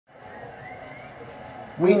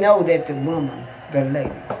We know that the woman, the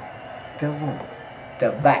lady, the woman,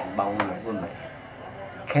 the backbone of woman,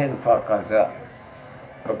 can fuck us up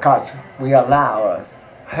because we allow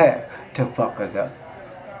her to fuck us up.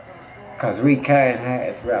 Because we can't have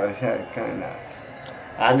as well as her can us.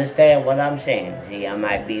 I understand what I'm saying. See, I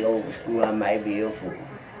might be old school, I might be a fool.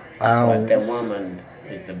 But the woman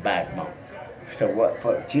is the backbone. So what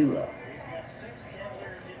fucked you up?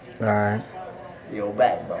 Alright. Your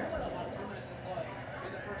backbone.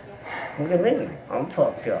 Look at me. I'm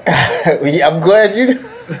fucked up. Yeah, I'm glad you.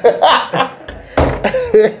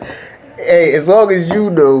 Hey, as long as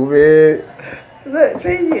you know, man. Look,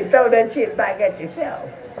 see, you throw that shit back at yourself.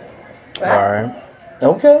 Right? Alright.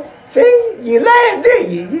 Okay. See, you laughed,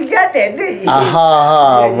 didn't you? You got that, didn't you?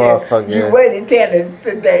 Motherfucker. You waited till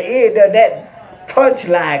the end of that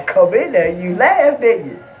punchline come in there. You laughed,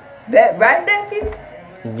 didn't you? That right, nephew?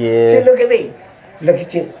 Yeah. See, look at me. Look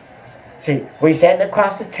at you. See, we sat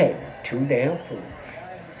across the table. Too damn fools.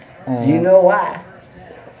 You know why?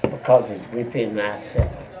 Because it's within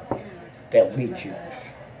ourselves that we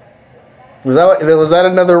choose. Was that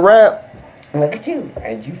another rap? Look at you.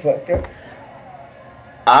 And you fucked up.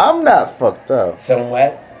 I'm not fucked up.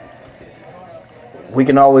 Somewhat. We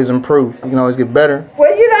can always improve. We can always get better.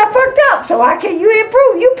 Well, you're not fucked up, so how can you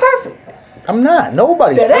improve? You perfect. I'm not.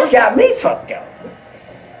 Nobody's perfect. That got me fucked up.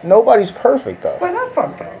 Nobody's perfect, though. Well, I'm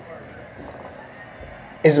fucked up.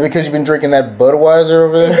 Is it because you've been drinking that Budweiser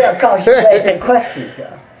over there? Yeah, because you asking questions,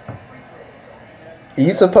 though.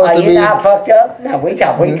 You supposed to be... Are you not fucked up? No, we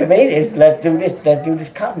comedians. Let's do this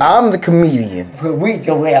comedy. I'm the comedian. We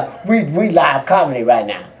live comedy right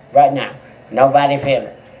now. Right now. Nobody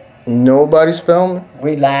filming. Nobody's filming?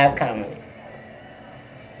 We live comedy.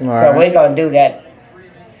 All so right. we're going to do that.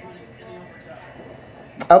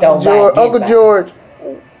 Uncle George.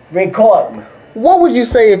 Record. What would you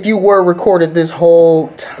say if you were recorded this whole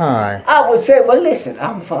time? I would say, well, listen,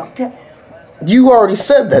 I'm fucked up. You already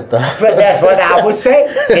said that, though. But that's what I would say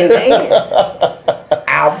in the end.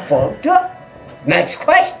 I'm fucked up. Next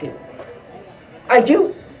question. Are you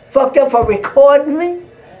fucked up for recording me?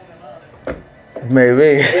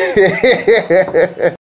 Maybe.